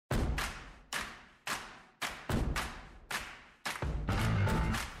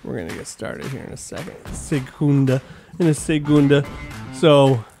We're going to get started here in a second. In a segunda.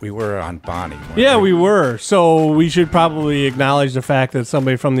 So we were on Bonnie. Yeah, we were. So we should probably acknowledge the fact that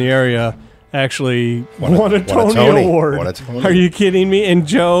somebody from the area actually won a Tony Award. Are you kidding me? And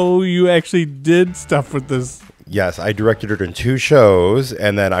Joe, you actually did stuff with this. Yes, I directed her in 2 shows,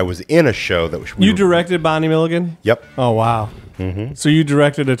 and then I was in a show that was. You directed Bonnie Milligan? Yep. Oh, wow. So you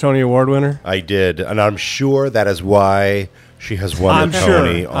directed a Tony Award winner? I did, and I'm sure that is why she has won the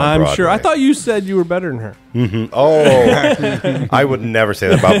Tony on I'm Broadway. sure. I thought you said you were better than her. Oh, I would never say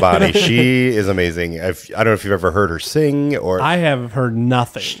that about Bonnie. She is amazing. I don't know if you've ever heard her sing, or I have heard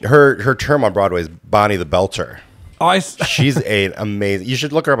nothing. Her term on Broadway is Bonnie the Belter. Oh, she's an amazing. You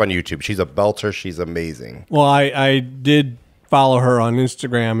should look her up on YouTube. She's a belter. She's amazing. Well, I did follow her on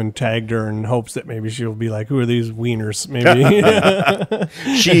Instagram and tagged her in hopes that maybe she'll be like, "Who are these wieners?"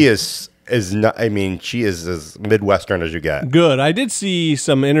 Maybe. She is not. I mean, she is as Midwestern as you get. Good. I did see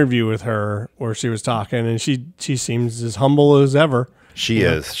some interview with her where she was talking, and she seems as humble as ever. She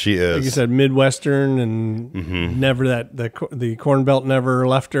is. She is. Like you said, Midwestern, and never the Corn Belt never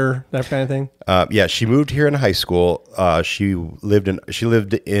left her. That kind of thing. Yeah, she moved here in high school. She lived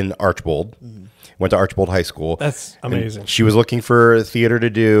in Archbold. Went to Archbold High School. That's amazing. She was looking for theater to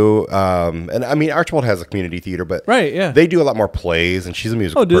do, and I mean Archbold has a community theater, but they do a lot more plays, and she's a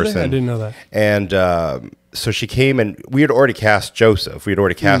musical person. I didn't know that. And so she came, and we had already cast Joseph. We had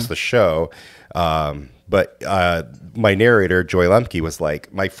already cast the show, but my narrator Joy Lemke was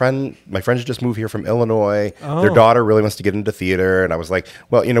like, my friends just moved here from Illinois. Their daughter really wants to get into theater, and I was like,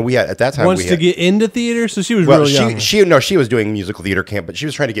 well, you know, we had at that time wants to get into theater, so she was really young. She was doing musical theater camp, but she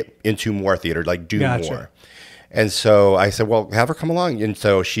was trying to get into more theater, like do more. And so I said, well, have her come along. And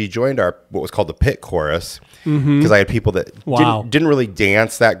so she joined our what was called the pit chorus, because I had people that didn't really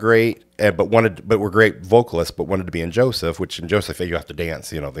dance that great, but were great vocalists, but wanted to be in Joseph, which in Joseph you have to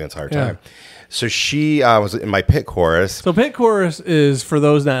dance, you know, the entire time. So she was in my pit chorus. So pit chorus is, for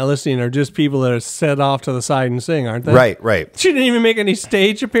those not listening, are just people that are set off to the side and sing, aren't they? Right, right. She didn't even make any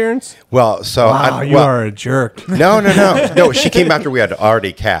stage appearance? Well, so... you are a jerk. No. No, she came after we had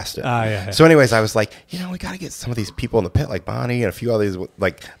already cast it. Yeah. So anyways, I was like, you know, we got to get some of these people in the pit, like Bonnie and a few others,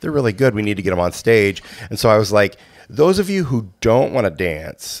 like, they're really good. We need to get them on stage. And so I was like, those of you who don't want to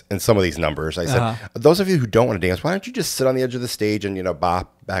dance in some of these numbers, I said, those of you who don't want to dance, why don't you just sit on the edge of the stage and, you know,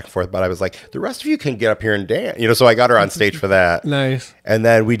 bop back and forth? But I was like, the rest of you can get up here and dance. You know, so I got her on stage for that. Nice. And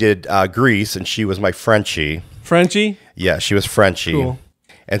then we did Grease, and she was my Frenchie. Frenchie? Yeah, she was Frenchie. Cool.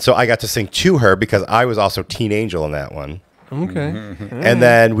 And so I got to sing to her because I was also Teen Angel in that one. Okay. And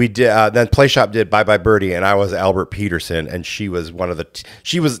then we did. Then Play Shop did Bye Bye Birdie, and I was Albert Peterson, and she was one of the.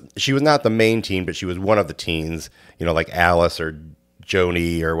 She was not the main teen, but she was one of the teens. You know, like Alice or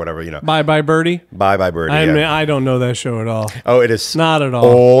Joni or whatever. You know, Bye Bye Birdie. Bye Bye Birdie. I don't know that show at all. Oh, it is not at all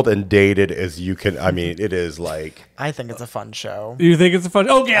old and dated as you can. I mean, it is like. I think it's a fun show. You think it's a fun?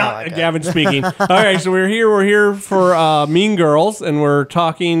 Oh, Gavin speaking. All right, so we're here for Mean Girls, and we're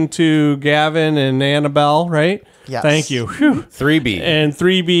talking to Gavin and Annabelle, right? Yes. Thank you. Whew. 3B. And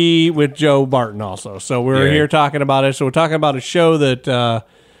 3B with Joe Barton also. So we're here talking about it. So we're talking about a show that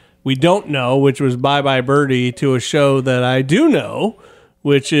we don't know, which was Bye Bye Birdie, to a show that I do know,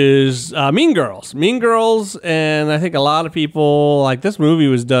 which is Mean Girls. Mean Girls, and I think a lot of people, like, this movie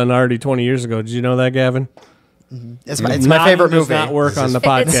was done already 20 years ago. Did you know that, Gavin? It's my favorite movie. Does not work on the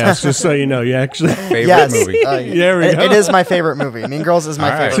podcast, just so you know. You actually favorite movie. There we go. It is my favorite movie. Mean Girls is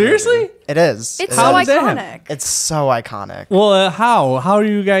my favorite. Seriously? Movie. It is. It's so iconic. It's so iconic. Well, how do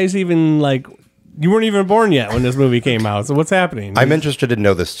you guys even, like? You weren't even born yet when this movie came out. So what's happening? I'm interested to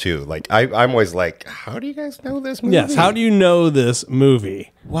know this too. Like I'm always like, how do you guys know this movie? Yes. How do you know this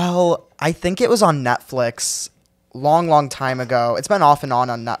movie? Well, I think it was on Netflix long time ago. It's been off and on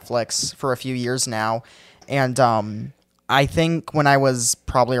Netflix for a few years now. And I think when I was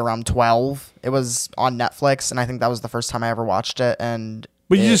probably around 12, it was on Netflix, and I think that was the first time I ever watched it.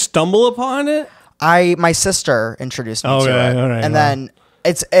 But you just stumble upon it? My sister introduced me to it, and then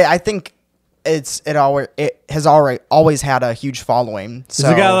I think it has always had a huge following. So.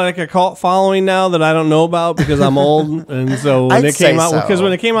 Has it got like a cult following now that I don't know about because I'm old? And so when it came out, because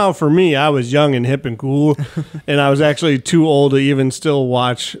when it came out for me, I was young and hip and cool, and I was actually too old to even still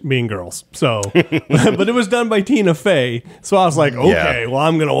watch Mean Girls. So, but it was done by Tina Fey, so I was like, okay, well,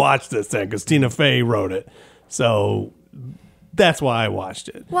 I'm gonna watch this then because Tina Fey wrote it. So that's why I watched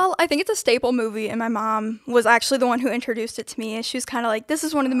it. Well, I think it's a staple movie, and my mom was actually the one who introduced it to me, and she was kind of like, this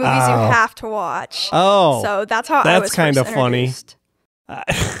is one of the movies you have to watch. Oh. So that's how I was kind of funny.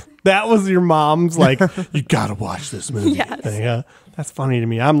 That was your mom's, like, you gotta watch this movie. Yes. Yeah. That's funny to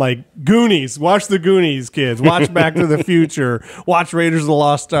me. I'm like, Goonies. Watch the Goonies, kids. Watch Back to the Future. Watch Raiders of the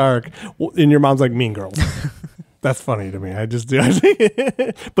Lost Ark. And your mom's like, Mean Girls. That's funny to me. I just do.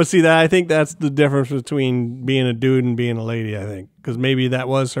 But see, I think that's the difference between being a dude and being a lady, I think. Because maybe that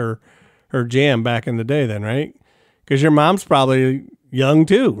was her jam back in the day then, right? Because your mom's probably young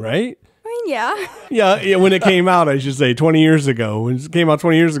too, right? Yeah. Yeah, when it came out, I should say, 20 years ago. When it came out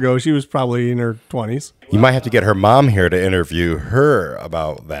 20 years ago, she was probably in her 20s. You might have to get her mom here to interview her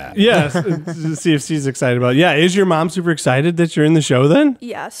about that. Yes, to see if she's excited about it. Yeah, is your mom super excited that you're in the show then?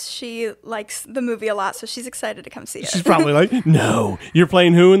 Yes, she likes the movie a lot, so she's excited to come see it. She's probably like, no. You're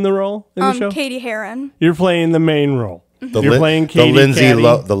playing who in the role in the show? Katie Heron. You're playing the main role. You're playing Katie,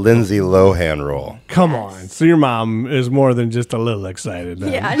 the Lindsay Lohan role. Come on. So your mom is more than just a little excited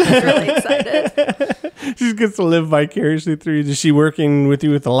then. Yeah, she's really excited. She gets to live vicariously through you. Is she working with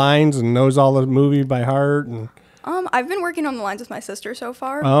you with the lines and knows all the movie by heart? And I've been working on the lines with my sister so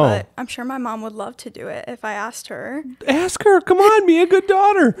far, but I'm sure my mom would love to do it if I asked her. Ask her. Come on, be a good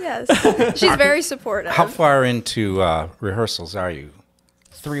daughter. Yes. She's very supportive. How far into rehearsals are you?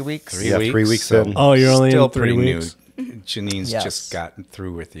 3 weeks. 3 weeks? 3 weeks in. Oh, you're only Still in 3 pretty weeks. new. Janine's Yes. just gotten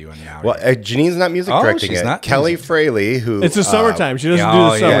through with you, and now Well, Janine's not music directing she's it. not Kelly music. Fraley, who It's the summertime. She doesn't yeah, do the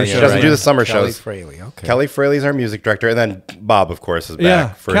oh, summer yeah, show. She doesn't right. do the summer Kelly shows. Fraley, okay. Kelly Fraley's our music director, and then Bob, of course, is back.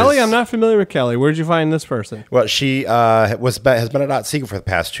 Yeah. For Kelly, his- I'm not familiar with Kelly. Where'd you find this person? Well, she has been at Otsego for the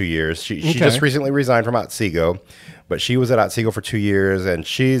past 2 years. She Okay. just recently resigned from Otsego, but she was at Otsego for 2 years, and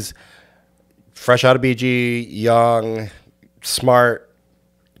she's fresh out of BG, young, smart,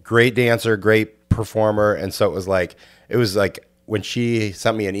 great dancer, great performer, and so it was like when she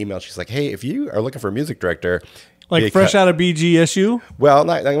sent me an email, she's like, "Hey, if you are looking for a music director." Like fresh out of BGSU? Well,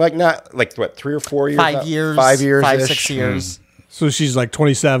 not what 3 or 4 years, 5 years. 5 years, 5-6 years. So she's like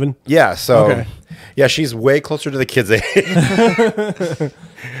 27. Yeah, so Okay. yeah, she's way closer to the kids' age.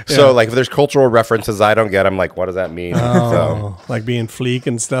 So like if there's cultural references I don't get, I'm like, what does that mean? So Like being fleek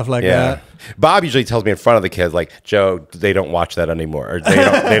and stuff like yeah. that. Bob usually tells me in front of the kids, like, Joe, they don't watch that anymore. Or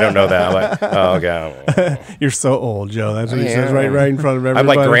they don't know that. I'm like, oh, okay. You're so old, Joe. That's what he Yeah. says right in front of everybody. I'm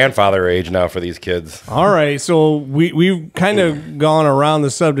like grandfather age now for these kids. All right, so we've kind of gone around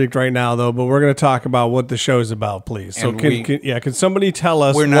the subject right now, though, but we're going to talk about what the show's about, please. So And can somebody tell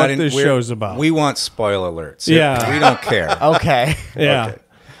us what this show's about? We want spoiler alerts. Yeah. We don't care. Okay. yeah. Okay.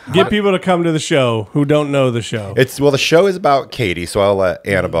 Get people to come to the show who don't know the show. The show is about Katie, so I'll let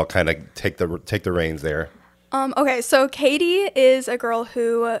Annabelle kind of take the reins there. Okay, so Katie is a girl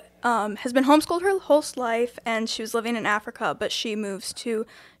who has been homeschooled her whole life, and she was living in Africa, but she moves to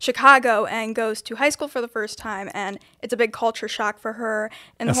Chicago and goes to high school for the first time, and it's a big culture shock for her.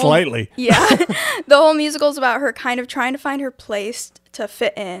 And Slightly. Yeah. The whole musical is about her kind of trying to find her place to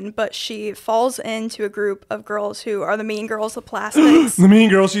fit in, but she falls into a group of girls who are the mean girls, the plastics. The Mean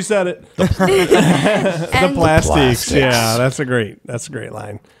Girl, she said it. The And- plastics. Yeah, that's a great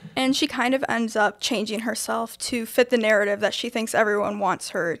line. And she kind of ends up changing herself to fit the narrative that she thinks everyone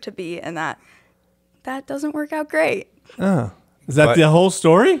wants her to be, and that doesn't work out great. Is that But- the whole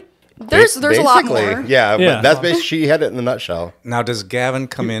story? There's a lot Basically, more. Yeah, Yeah. but that's basically, she had it in a nutshell. Now, does Gavin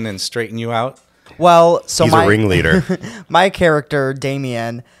come in and straighten you out? Well, so He's a ringleader. my character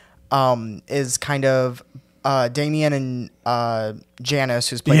Damien is kind of Damien and Janice,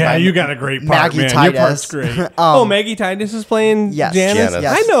 who's played by you got a great part, Maggie man. Titus. Your part's great. Maggie Titus is playing Yes. Janice? Janice.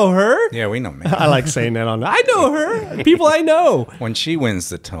 Yes. I know her. Yeah, we know, man. I like saying that on. I know her. People I know. When she wins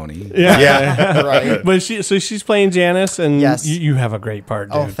the Tony. Yeah. Yeah. right. But she's playing Janice, and Yes. you have a great part,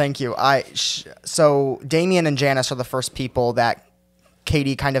 dude. Oh, thank you. So Damien and Janice are the first people that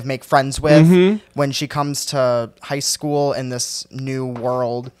Katie kind of make friends with when she comes to high school in this new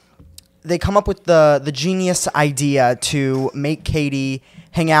world. They come up with the genius idea to make Katie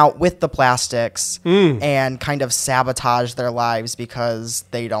hang out with the plastics and kind of sabotage their lives because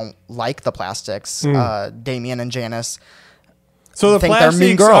they don't like the plastics. Damien and Janice. So the think they're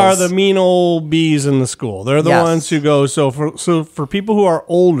mean plastics are girls. the mean old bees in the school. They're the Yes. ones who go. So for people who are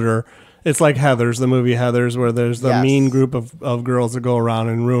older, it's like Heathers, the movie Heathers, where there's the Yes. mean group of girls that go around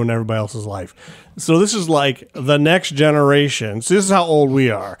and ruin everybody else's life. So this is like the next generation. So this is how old we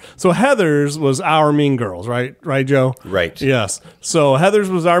are. So Heathers was our mean girls, right? Right, Joe? Right. Yes. So Heathers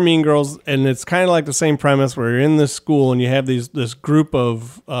was our mean girls, and it's kind of like the same premise where you're in this school and you have this group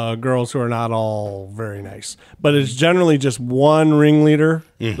of girls who are not all very nice, but it's generally just one ringleader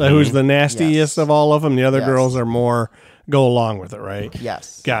who's the nastiest Yes. of all of them. The other Yes. girls are more go along with it, right?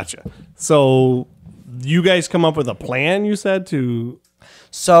 Yes. Gotcha. So you guys come up with a plan, you said, to...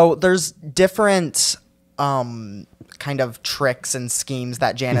 So there's different kind of tricks and schemes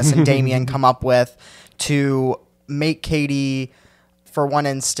that Janice and Damien come up with to make Katie for one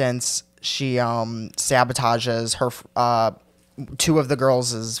instance, she sabotages her two of the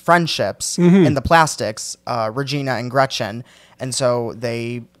girls' friendships in the plastics, Regina and Gretchen. And so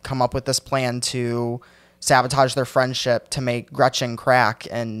they come up with this plan to sabotage their friendship to make Gretchen crack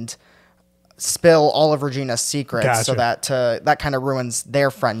and spill all of Regina's secrets so that that kind of ruins their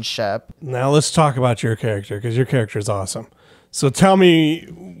friendship. Now let's talk about your character, because your character is awesome. So tell me,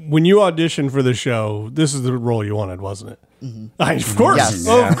 when you auditioned for the show, this is the role you wanted, wasn't it? Of course. Yes.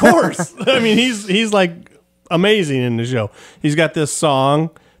 Of course. I mean, he's like amazing in the show. He's got this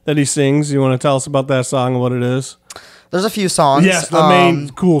song that he sings. You want to tell us about that song and what it is? There's a few songs. Yes, the main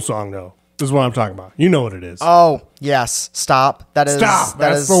cool song, though. This is what I'm talking about. You know what it is. Oh, yes. Stop. That is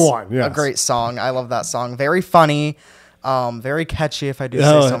That's the one. Yes. A great song. I love that song. Very funny. Very catchy, if I do say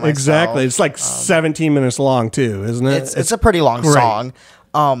so myself. Exactly. It's like 17 minutes long, too, isn't it? It's a pretty long song.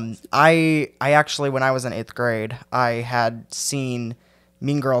 I actually, when I was in 8th grade, I had seen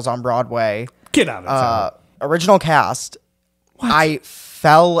Mean Girls on Broadway. Get out of town. Original cast. What? I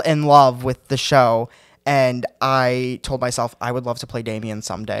fell in love with the show, and I told myself I would love to play Damien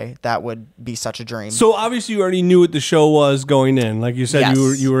someday. That would be such a dream. So obviously you already knew what the show was going in. Like you said,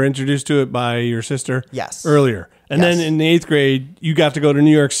 Yes. you were introduced to it by your sister earlier. And Yes. then in the 8th grade, you got to go to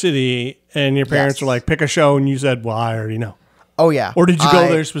New York City, and your parents Yes. were like, pick a show, and you said, well, I already know. Oh, yeah. Or did you go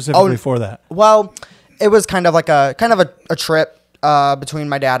there specifically for that? Well, it was kind of like a trip between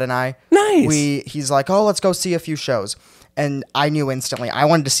my dad and I. Nice. He's like, oh, let's go see a few shows. And I knew instantly I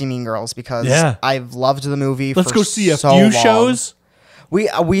wanted to see Mean Girls because I've loved the movie. Let's for go see a so few long. shows.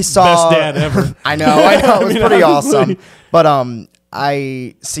 We saw Best dad ever. I know. It was pretty honestly. awesome. But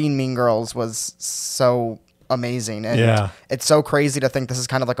I seen Mean Girls was so amazing, and it's so crazy to think this is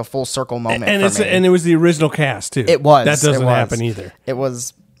kind of like a full circle moment. And for me. and it was the original cast too. It was. That doesn't It was. happen either. It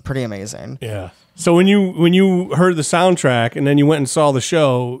was pretty amazing. Yeah. So when you heard the soundtrack and then you went and saw the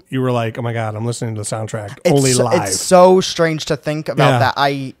show, you were like, "Oh my god, I'm listening to the soundtrack only live." It's so strange to think about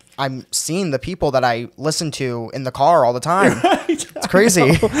that. I'm seeing the people that I listen to in the car all the time. It's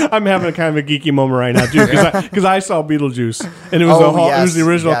crazy. I'm having a kind of a geeky moment right now too, because I saw Beetlejuice and it was it was the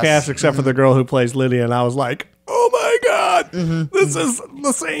original cast except for the girl who plays Lydia, and I was like, "Oh my god, this is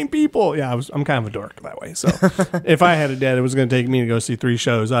the same people." Yeah, I'm kind of a dork that way. So if I had a dad that was going to take me to go see 3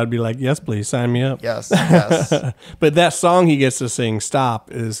 shows, I'd be like, "Yes, please sign me up." Yes, yes. But that song he gets to sing,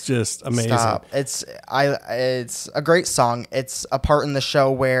 "Stop," is just amazing. Stop. It's a great song. It's a part in the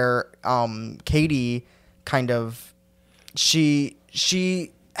show where Katie kind of she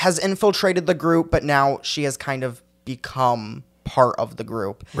has infiltrated the group, but now she has kind of become part of the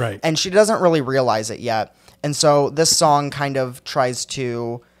group. Right. And she doesn't really realize it yet. And so this song kind of tries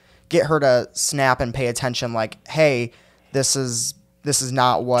to get her to snap and pay attention, like, hey, this is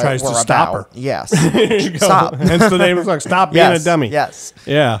not what Tries we're to stop about. her. Yes. Stop. Hence the name of the song. Stop being a dummy. Yes.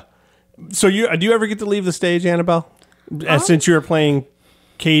 Yeah. So do you ever get to leave the stage, Annabelle? Since you were playing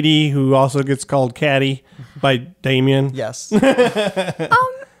Katie, who also gets called Caddy by Damien. Yes.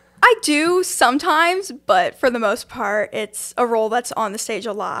 I do sometimes, but for the most part, it's a role that's on the stage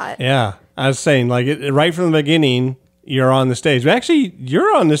a lot. Yeah. I was saying, like, right from the beginning, you're on the stage. But actually,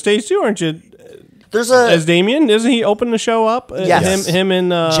 you're on the stage too, aren't you? As Damien, doesn't he open the show up? Yes. Him and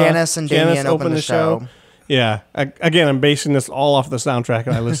Janice and Damien open the show. Yeah. Again, I'm basing this all off the soundtrack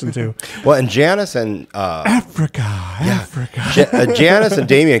that I listen to. Well, and Janice and Africa. Janice and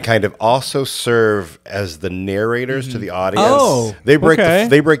Damien kind of also serve as the narrators to the audience. Oh, they break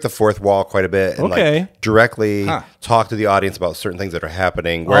the fourth wall quite a bit and like directly talk to the audience about certain things that are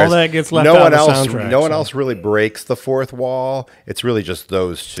happening. All that gets left out of the soundtrack. No one else really breaks the fourth wall. It's really just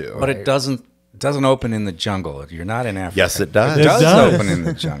those two. But it doesn't open in the jungle. You're not in Africa. Yes, it does. It does open in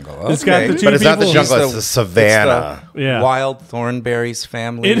the jungle. Okay. It's got the two but it's not the people. jungle, it's the savannah. It's the Wild Thornberry's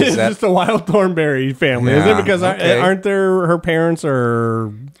family. It is just the Wild Thornberry family, isn't it? Because aren't there her parents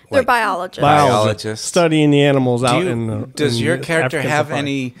are They're biologists. Biologists. Studying the animals out does in your character African have safari.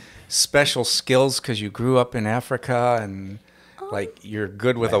 any special skills because you grew up in Africa and like you're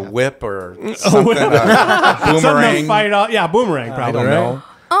good with a whip or something? Something Boomerang. to fight off. Yeah, boomerang probably. I don't right? know.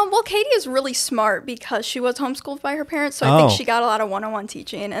 Well, Katie is really smart because she was homeschooled by her parents, so I think she got a lot of one-on-one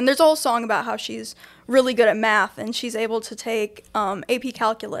teaching. And there's a whole song about how she's really good at math, and she's able to take AP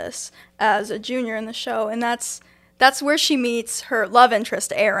Calculus as a junior in the show, and that's where she meets her love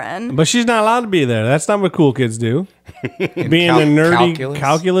interest, Aaron. But she's not allowed to be there. That's not what cool kids do. Be in a nerdy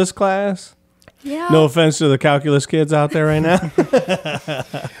calculus class. Yeah. No offense to the calculus kids out there right now.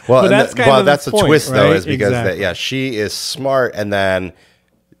 Well, that's that's the point, twist, though, right? is because Exactly. she is smart, and then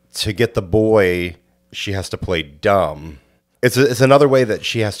to get the boy, she has to play dumb. It's another way that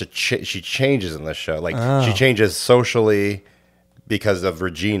she has to she changes in this show. Like she changes socially because of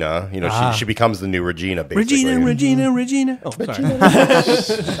Regina. You know, she becomes the new Regina, basically. Regina. Oh, sorry.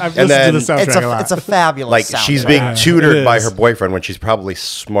 I've listened to the soundtrack a lot. It's a fabulous Like soundtrack. she's being tutored by her boyfriend when she's probably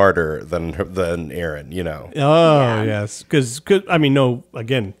smarter than Aaron. You know. Oh yes, because I mean, no.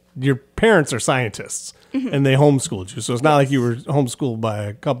 Again, your parents are scientists. And they homeschooled you, so it's not like you were homeschooled by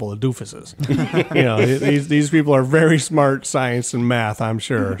a couple of doofuses. You know, these people are very smart, science and math, I'm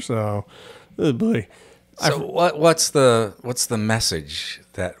sure. So, oh boy. So what's the message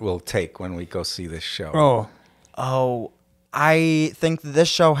that we'll take when we go see this show? Oh, I think this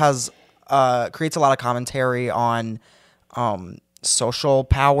show has creates a lot of commentary on social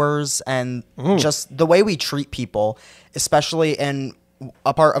powers and just the way we treat people, especially in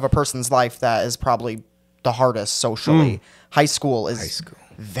a part of a person's life that is probably the hardest socially. High school is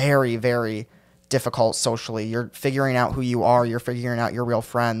very, very difficult socially. You're figuring out who you are. You're figuring out your real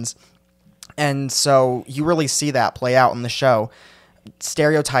friends. And so you really see that play out in the show.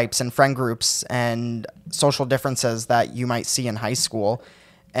 Stereotypes and friend groups and social differences that you might see in high school.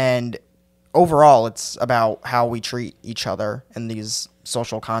 And overall, it's about how we treat each other in these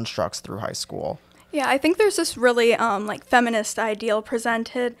social constructs through high school. Yeah, I think there's this really like feminist ideal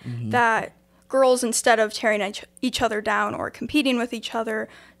presented that girls, instead of tearing each other down or competing with each other,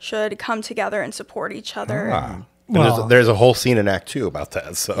 should come together and support each other. Well, there's a whole scene in Act 2 about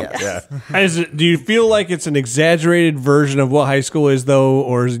that. So Yes. yeah. Do you feel like it's an exaggerated version of what high school is, though,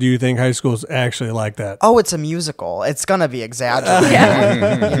 or do you think high school is actually like that? Oh, it's a musical. It's gonna be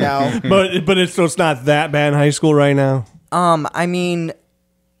exaggerated, you know. But it's not that bad in high school right now. I mean,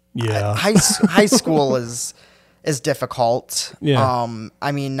 Yeah. high school is difficult. Yeah.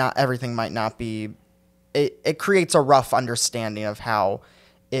 I mean, not everything might not be. It creates a rough understanding of how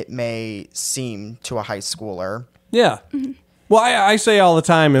it may seem to a high schooler. Yeah. Well, I say all the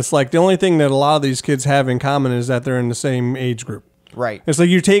time, it's like the only thing that a lot of these kids have in common is that they're in the same age group. Right. It's like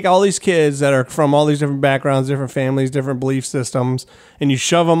you take all these kids that are from all these different backgrounds, different families, different belief systems, and you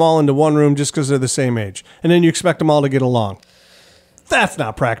shove them all into one room just because they're the same age. And then you expect them all to get along. That's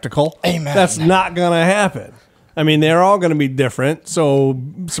not practical. Amen. That's not going to happen. I mean, they're all going to be different. So,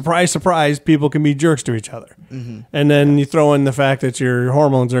 surprise, surprise, people can be jerks to each other. And then you throw in the fact that your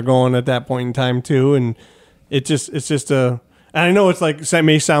hormones are going at that point in time, too. And it's just a... And I know it's like, it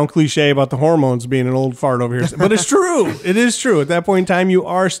may sound cliche about the hormones being an old fart over here, but it's true. It is true. At that point in time, you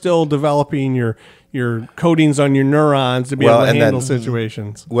are still developing your coatings on your neurons to be able to handle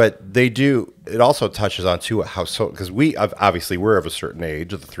situations. What they do, it also touches on, too, how so... Because obviously, we're of a certain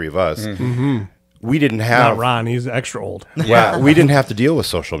age, the three of us. We didn't have... Not Ron, he's extra old. Yeah, we didn't have to deal with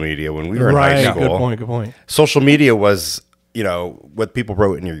social media when we were in high school. Good point. Social media was, what people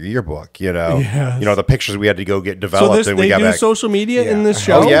wrote in your yearbook, Yes. the pictures we had to go get developed. So and we got they do back. social media in this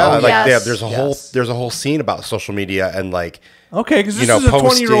show? Oh, yeah. Yes. There's a whole scene about social media and Okay, because this is a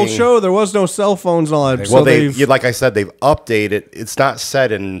 20-year-old show. There was no cell phones and all that. Well, like I said, they've updated. It's not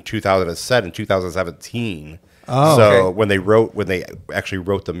set in 2000. It's set in 2017. Oh, so when they actually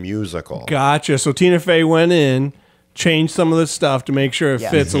wrote the musical. Gotcha. So Tina Fey went in, changed some of this stuff to make sure it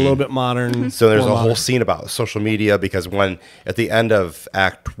fits a little bit modern. So there's a whole scene about social media because at the end of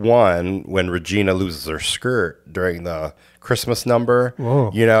Act 1, when Regina loses her skirt during the Christmas number,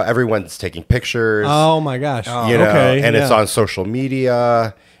 everyone's taking pictures. Oh my gosh. And it's on social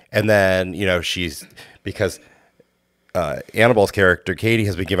media. And then, because Annabelle's character, Katie,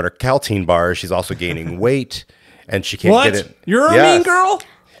 has been given her Caltine bars. She's also gaining weight and she can't get it. You're a mean girl?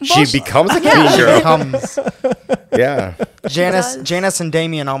 She becomes a mean girl. Yeah. Janice and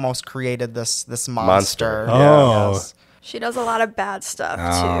Damien almost created this monster. Oh. Yes. She does a lot of bad stuff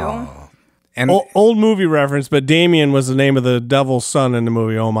too. And Old movie reference, but Damien was the name of the devil's son in the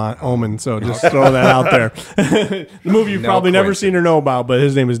movie Omen, so just throw that out there. The movie you've probably never seen or know about, but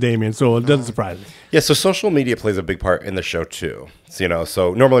his name is Damien, so it doesn't surprise me. Yeah, so social media plays a big part in the show too.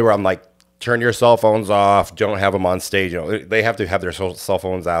 So normally where I'm like, turn your cell phones off, don't have them on stage. They have to have their cell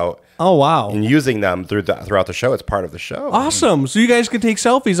phones out. Oh, wow. And using them throughout the show. It's part of the show. Awesome. So you guys could take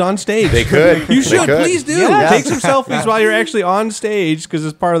selfies on stage. They could. You should. They could. Please do. Yes. Take some selfies while you're actually on stage because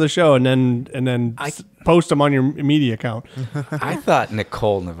it's part of the show, and then post them on your media account. I thought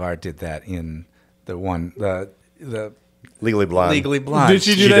Nicole Navarre did that in the Legally Blonde. Legally Blonde. Did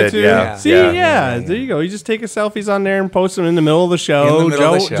she do that too? Yeah. See, yeah. There you go. You just take a selfies on there and post them in the middle of the show.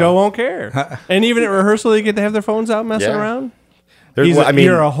 Joe won't care. And even at rehearsal, they get to have their phones out messing around.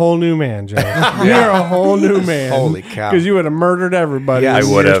 You're a whole new man, Joe. You're a whole new man. Holy cow. Because you would have murdered everybody. I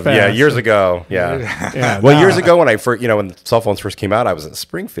would have. Yeah, years ago. Years ago when when cell phones first came out, I was in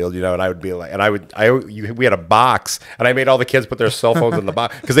Springfield, and I would be like, we had a box, and I made all the kids put their cell phones in the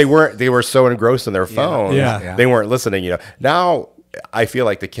box because they were so engrossed in their phone, Yeah. they weren't listening. Now I feel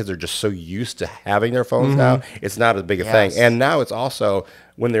like the kids are just so used to having their phones now. It's not as big a thing. And now it's also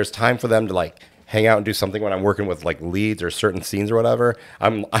when there's time for them to like hang out and do something when I'm working with like leads or certain scenes or whatever,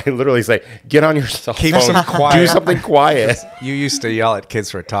 I literally say, get on your cell phone, do something quiet. You used to yell at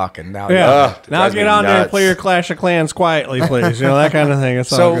kids for talking. Now, now get on there and play your Clash of Clans quietly, please. You know, that kind of thing. It's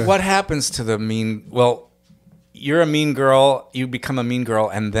so what happens to the mean? Well, you're a mean girl. You become a mean girl,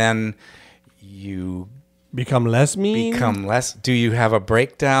 and then you become less mean. Do you have a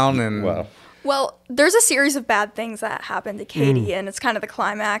breakdown? And well, there's a series of bad things that happen to Katie, and it's kind of the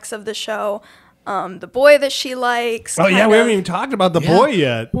climax of the show. The boy that she likes. Oh yeah, we haven't even talked about the boy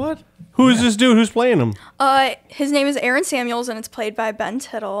yet. What? Who is this dude? Who's playing him? His name is Aaron Samuels, and it's played by Ben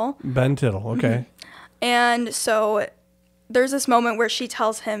Tittle. Ben Tittle, okay. And so there's this moment where she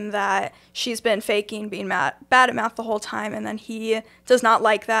tells him that she's been faking being bad at math the whole time, and then he does not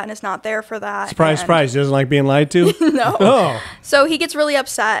like that and is not there for that. Surprise, surprise. He doesn't like being lied to? No. Oh. So he gets really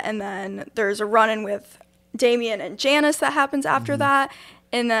upset, and then there's a run-in with Damien and Janice that happens after that,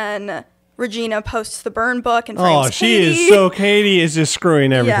 and then Regina posts the burn book and frames Katie. Katie is just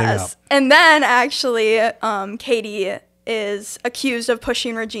screwing everything up. And then actually Katie is accused of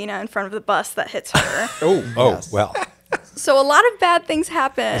pushing Regina in front of the bus that hits her. Well. So a lot of bad things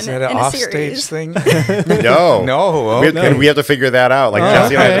happen Is that an in a offstage series. thing? No. Okay. We have to figure that out. Like,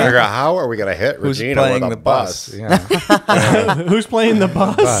 Jesse and I have to figure out how are we going to hit Regina with the bus. Yeah. Who's playing the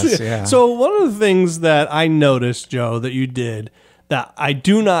bus? Yeah. So one of the things that I noticed, Joe, that you did that I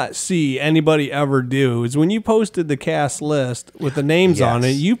do not see anybody ever do is when you posted the cast list with the names on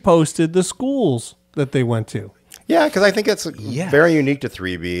it, you posted the schools that they went to. Yeah, because I think it's very unique to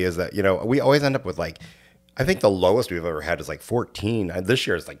 3B is that, you know, we always end up with like, I think the lowest we've ever had is like 14. This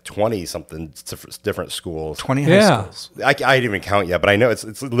year it's like 20-something different schools. 20 high schools. I didn't even count yet, but I know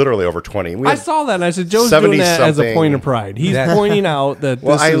it's literally over 20. I saw that and I said, Joe's doing that as a point of pride. He's pointing out that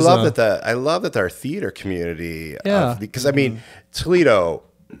I love that our theater community, because I mean, Toledo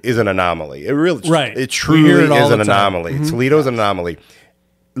is an anomaly. It really, it truly is an anomaly. Toledo is an anomaly.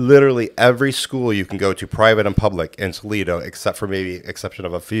 Literally every school you can go to, private and public, in Toledo, except for maybe exception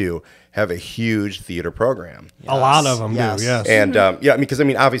of a few, have a huge theater program. A lot of them do, yes. And because I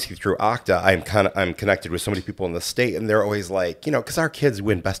mean, obviously through Octa, I'm connected with so many people in the state, and they're always like, you know, because our kids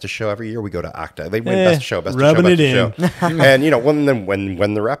win Best of Show every year. We go to Octa, they win Best of Show, Best of Show, Best of Show. And you know, when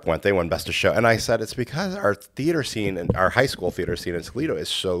the rep went, they won Best of Show, and I said it's because our theater scene and our high school theater scene in Toledo is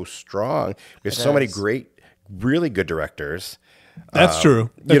so strong. We have so many great, really good directors. That's true.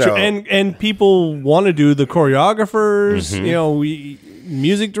 That's true. And people want to do the choreographers, you know,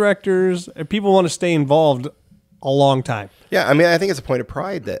 music directors. People want to stay involved a long time. Yeah, I mean, I think it's a point of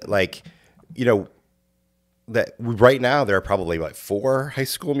pride that, like, you know, that right now there are probably like 4 high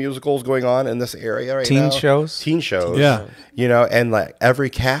school musicals going on in this area right now. Teen shows. Yeah. You know, and like every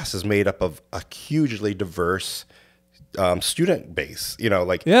cast is made up of a hugely diverse student base, you know,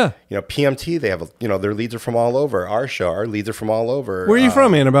 like, you know, PMT, they have, you know, their leads are from all over. Our leads are from all over. Where are you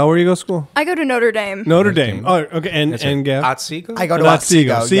from, Annabelle? Where do you go to school? I go to Notre Dame. Notre Dame. Oh, okay. And Gav? Otsego? I go to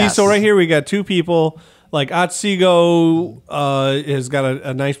Otsego. See, so right here we got 2 people. Like Otsego has got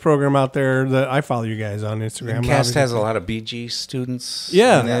a nice program out there that I follow you guys on Instagram. Cast has a lot of BG students.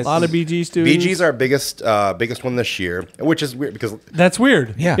 Yeah, a lot of BG students. BG's our biggest one this year, which is weird because that's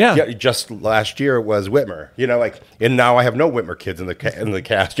weird. Yeah. Just last year was Whitmer, you know, like, and now I have no Whitmer kids in the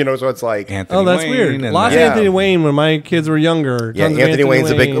cast, you know, so it's like Anthony that's Wayne weird. Lots of Anthony Wayne when my kids were younger. Yeah, Anthony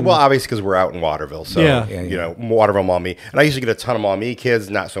Wayne's a big. Well, obviously because we're out in Waterville, so you know, Waterville Maumee, and I used to get a ton of Maumee kids,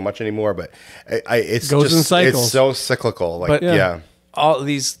 not so much anymore, but it's goes in cycles. It's so cyclical. Like, but, all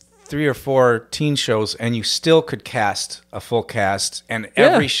these 3 or 4 teen shows, and you still could cast a full cast, and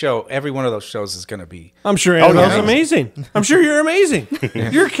every show, every one of those shows is going to be. I'm sure Annabelle's amazing. I'm sure you're amazing.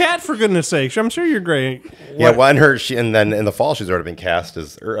 You're a cat, for goodness sakes. I'm sure you're great. Yeah, well, and then in the fall, she's already been cast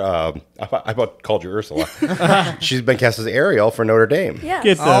as. I about called you Ursula. She's been cast as Ariel for Notre Dame. Yeah.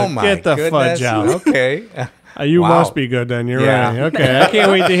 Get the fudge out. Okay. You must be good then. You're right. Okay. I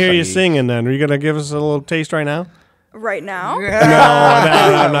can't wait to hear you singing then. Are you going to give us a little taste right now? Right now? No,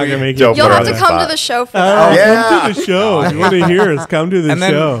 I'm not going to make you. You'll have to come to the show for that. Come to the show. If you want to hear us, come to the show. And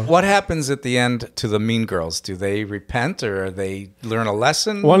then what happens at the end to the mean girls? Do they repent or they learn a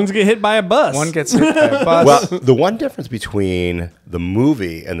lesson? One get hit by a bus. One gets hit by a bus. Well, the one difference between the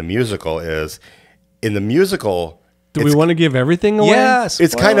movie and the musical is in the musical. Do we want to give everything away? Yes.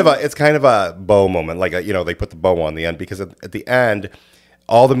 It's kind of a bow moment, like you know, they put the bow on the end because at the end,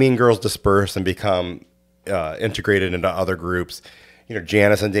 all the mean girls disperse and become integrated into other groups. You know,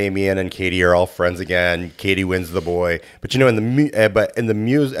 Janice and Damien and Katie are all friends again. Katie wins the boy, but you know, in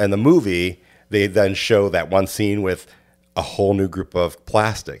the movie, they then show that one scene with a whole new group of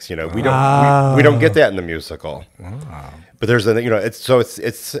plastics. You know, we don't get that in the musical. But there's a, you know,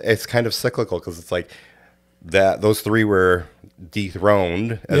 it's kind of cyclical because it's like that those three were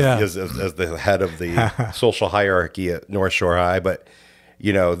dethroned as the head of the social hierarchy at North Shore High, but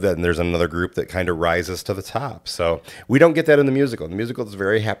you know, then there's another group that kind of rises to the top. So we don't get that in the musical. The musical is a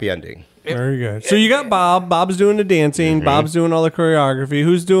very happy ending. Very good. So you got Bob. Bob's doing the dancing. Bob's doing all the choreography.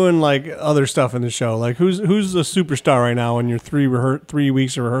 Who's doing like other stuff in the show? Like who's the superstar right now in your 3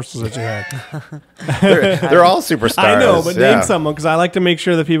 weeks of rehearsals that you had? they're all superstars. I know, but name someone because I like to make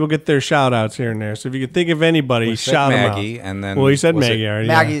sure that people get their shout outs here and there. So if you could think of anybody, shout them out. And then he said Maggie already.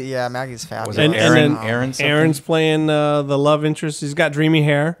 Maggie's fabulous. Was it Aaron's playing the love interest. He's got dreamy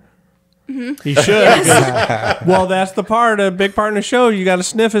hair. He should. Well, that's a big part in the show. You got to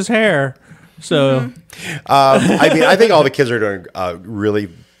sniff his hair. So, I mean, I think all the kids are doing really.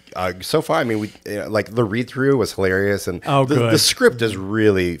 So far, I mean, we like the read through was hilarious, and the script is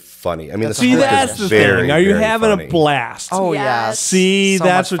really funny. I mean, that's the thing. Are you having funny. A blast? Oh yeah. See, so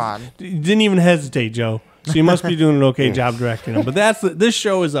that's much what fun. you didn't even hesitate, Joe. So you must be doing an okay job directing them. But this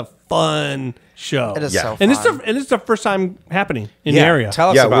show is a fun show. It is so fun. And it's the first time happening in the area. Tell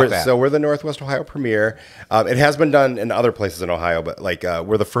us about that. So we're the Northwest Ohio premiere. It has been done in other places in Ohio, but like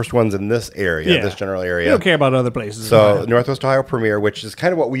we're the first ones in this area, this general area. We don't care about other places. So Northwest Ohio premiere, which is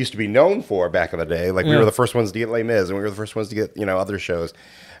kind of what we used to be known for back in the day. Like we were the first ones to get Les Mis, and we were the first ones to get other shows.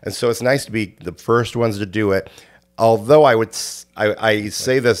 And so it's nice to be the first ones to do it. Although I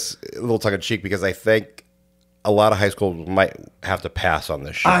say this a little tongue in cheek because I think a lot of high schools might have to pass on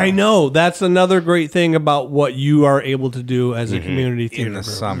this show. I know. That's another great thing about what you are able to do as a community theater in the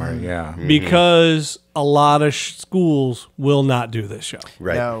group. summer, yeah. Because a lot of schools will not do this show.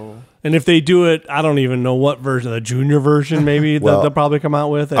 Right. No. And if they do it, I don't even know what version, the junior version maybe they'll probably come out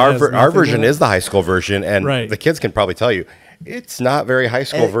with. Our version is the high school version, and the kids can probably tell you it's not very high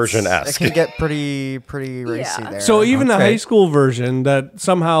school version-esque. It can get pretty racy there. So even the high school version that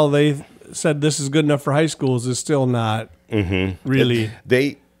somehow they said this is good enough for high schools is still not really.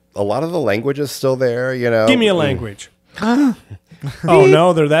 A lot of the language is still there, you know. Give me a language. Oh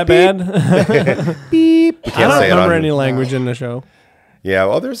no, they're that bad. Beep. I don't remember any language in the show. Yeah,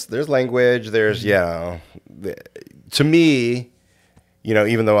 well, there's language. There's to me,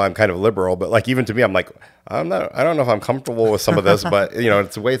 even though I'm kind of liberal, but like even to me, I'm like I don't know if I'm comfortable with some of this, but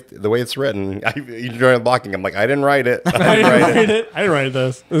it's the way it's written. You join the blocking. I'm like I didn't write it. I didn't write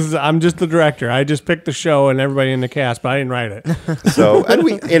this. I'm just the director. I just picked the show and everybody in the cast, but I didn't write it. So and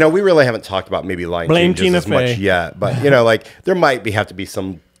we really haven't talked about maybe line changes as much yet, but like there might have to be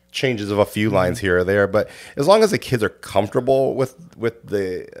some changes of a few lines here or there, but as long as the kids are comfortable with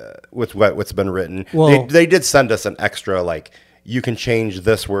what's been written, they did send us an extra like. You can change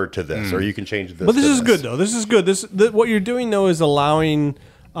this word to this, or you can change this. But this is good, though. This is good. What you're doing, though, is allowing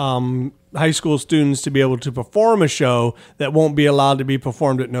high school students to be able to perform a show that won't be allowed to be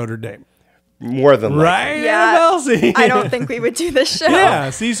performed at Notre Dame. More than likely. Right? Yeah. I don't think we would do this show. Yeah.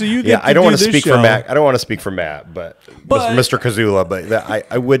 See, so you get to I don't want to do speak this for show. Matt. I don't want to speak for Matt, but Mr. Kazula. But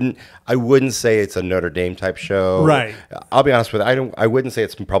I wouldn't say it's a Notre Dame type show. Right. I'll be honest with you. I wouldn't say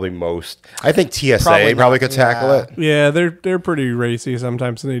it's probably most. I think TSA probably could tackle it. Yeah, they're pretty racy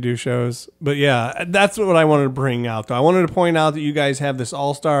sometimes when they do shows. But yeah, that's what I wanted to bring out, though. I wanted to point out that you guys have this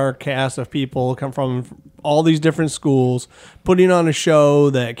all-star cast of people come from all these different schools, putting on a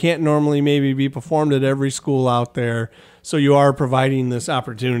show that can't normally maybe be performed at every school out there. So you are providing this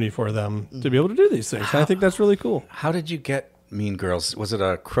opportunity for them to be able to do these things. I think that's really cool. How did you get Mean Girls? Was it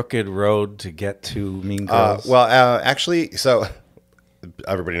a crooked road to get to Mean Girls? Actually, so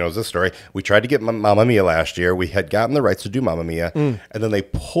everybody knows this story. We tried to get Mamma Mia last year. We had gotten the rights to do Mamma Mia, and then they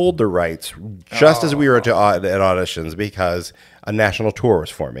pulled the rights just as we were at auditions because a national tour was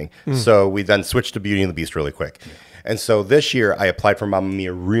forming. So we then switched to Beauty and the Beast really quick. And so this year I applied for Mamma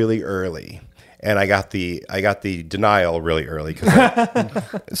Mia really early. And I got the denial really early,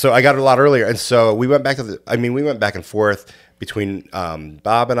 so I got it a lot earlier. And so we went back we went back and forth between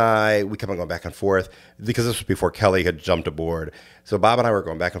Bob and I. We kept on going back and forth because this was before Kelly had jumped aboard. So Bob and I were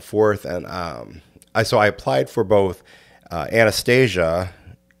going back and forth, and I applied for both Anastasia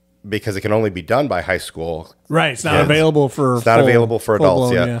because it can only be done by high school. Right, it's not available for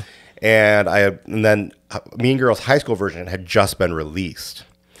adults yet. Yeah. And then Mean Girls high school version had just been released,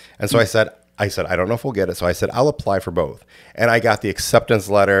 and so I said, I don't know if we'll get it. So I said, I'll apply for both. And I got the acceptance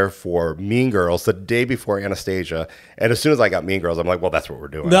letter for Mean Girls the day before Anastasia. And as soon as I got Mean Girls, I'm like, well, that's what we're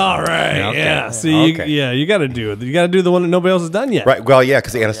doing. All right. Okay. Yeah. See, you got to do it. You got to do the one that nobody else has done yet. Right. Well, yeah,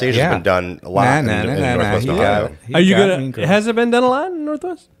 because Anastasia's been done a lot in Northwest Ohio. Are you going to, has it been done a lot in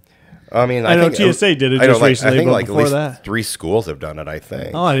Northwest? I mean, I know TSA did it just recently, I think but like at before least that. 3 schools have done it, I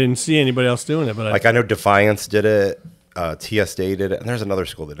think. Oh, I didn't see anybody else doing it, but Like I know Defiance did it, TSA did it, and there's another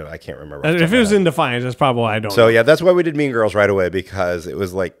school that did it. I can't remember. if it was in Defiance, that's probably why I don't So know. yeah, that's why we did Mean Girls right away, because it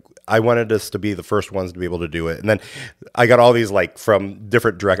was like I wanted us to be the first ones to be able to do it. And then I got all these like from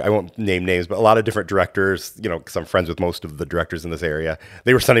different I won't name names, but a lot of different directors, you know, because I'm friends with most of the directors in this area.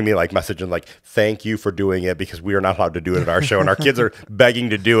 They were sending me like messages like, thank you for doing it, because we are not allowed to do it at our show and our kids are begging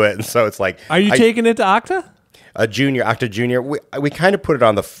to do it. And so it's like, Are you taking it to Octa? Octa Junior, we kind of put it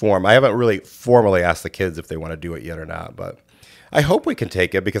on the form. I haven't really formally asked the kids if they want to do it yet or not, but I hope we can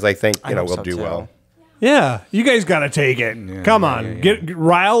take it, because I think, we'll do well. Yeah, you guys got to take it. Come on, get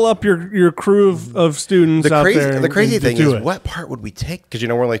rile up your crew of students out there. The crazy thing is, what part would we take? Because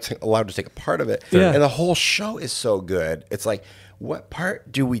we're only allowed to take a part of it, and the whole show is so good. It's like, what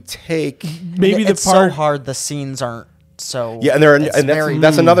part do we take? Maybe it's so hard. The scenes aren't so. Yeah, and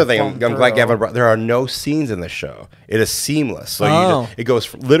that's another thing. I'm glad Gavin brought. There are no scenes in the show. It is seamless. So it goes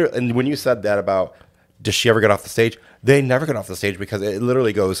from literally. And when you said that about, does she ever get off the stage? They never get off the stage, because it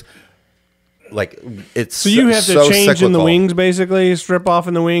literally goes. Like it's so you have to change cyclical. in the wings, basically strip off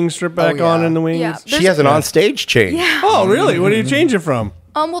in the wings, strip back on in the wings. Yeah, she has an on-stage change. Yeah. Oh, really? What do you change it from?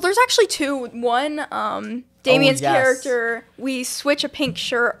 Well, there's actually 2. One, Damien's character, we switch a pink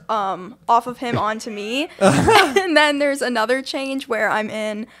shirt off of him onto me, and then there's another change where I'm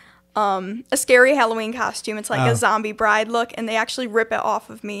in a scary Halloween costume. It's like a zombie bride look, and they actually rip it off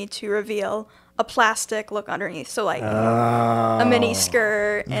of me to reveal a plastic look underneath. So like a mini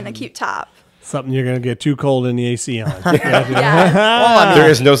skirt and a cute top. Something you're going to get too cold in the AC on. Yeah. There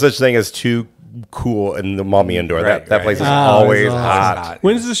is no such thing as too cool in the Mommy Indoor. That place is always hot.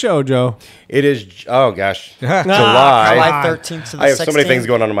 When's the show, Joe? It is, oh gosh, July. July 13th to the 16th. I have so many things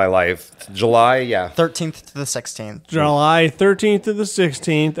going on in my life. July, 13th to the 16th. July 13th to the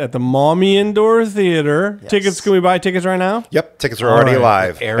 16th at the Mommy Indoor Theater. Yes. Tickets, can we buy tickets right now? Yep, tickets are already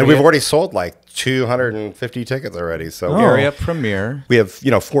live. And we've already sold like 250 tickets already. So area premiere. We have,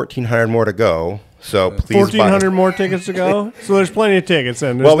 1,400 more to go. So please 1,400 more tickets to go. So there's plenty of tickets.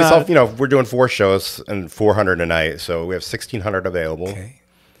 Then well, we saw, we're doing 4 shows and 400 a night, so we have 1,600 available. Okay.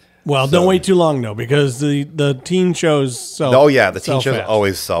 Well, don't wait too long though, because the teen shows sell. Oh yeah, the teen shows fast.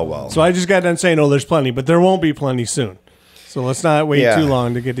 always sell well. So I just got done saying, there's plenty, but there won't be plenty soon. So let's not wait too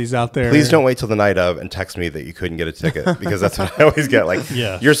long to get these out there. Please don't wait till the night of and text me that you couldn't get a ticket, because that's what I always get. Like,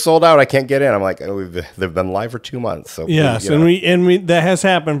 Yeah. You're sold out, I can't get in. I'm like, they've been live for 2 months. So yes, please, and we that has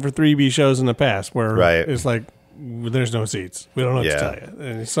happened for 3B shows in the past where Right. it's like there's no seats. We don't know what to tell Yeah. you.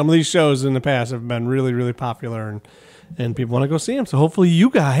 And some of these shows in the past have been really, really popular, and people want to go see them. So hopefully you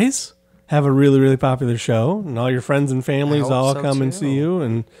guys have a really, really popular show, and all your friends and families all come and see you,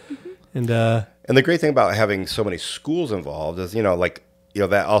 and the great thing about having so many schools involved is,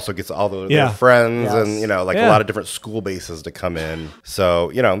 that also gets all their friends and, a lot of different school bases to come in.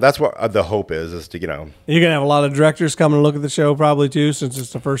 So, that's what the hope is to, You're going to have a lot of directors come and look at the show probably too, since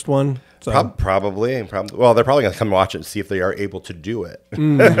it's the first one. So. Probably. Well, they're probably going to come watch it and see if they are able to do it.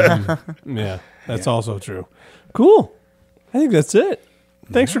 Yeah, that's also true. Cool. I think that's it.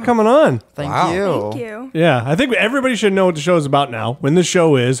 Thanks for coming on. Thank you. Yeah, I think everybody should know what the show is about now. When the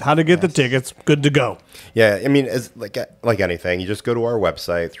show is, how to get the tickets, good to go. Yeah, I mean, it's like anything. You just go to our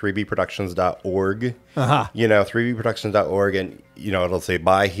website, 3bproductions.org. 3bproductions.org, and it'll say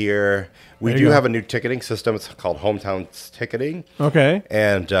buy here. We do have a new ticketing system. It's called Hometown Ticketing. Okay.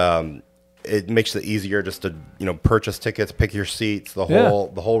 And it makes it easier just to purchase tickets, pick your seats, the whole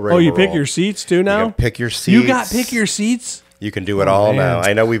rigmarole. Oh, you pick your seats too now? You pick your seats. You got pick your seats? You can do it all now.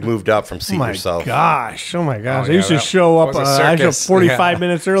 I know we've moved up from seat yourself. Oh my gosh! I used to show up. I show 45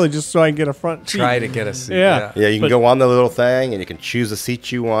 minutes early just so I can get a front seat. Try to get a seat. Yeah. You can go on the little thing and you can choose a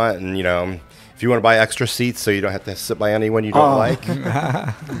seat you want, and if you want to buy extra seats so you don't have to sit by anyone you don't like.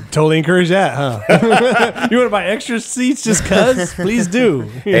 Totally encourage that, huh? You want to buy extra seats just because? Please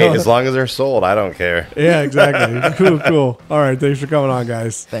do. As long as they're sold, I don't care. Yeah, exactly. Cool. All right, thanks for coming on,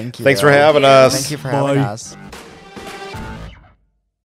 guys. Thank you. Thanks for having us. Thank you for having us.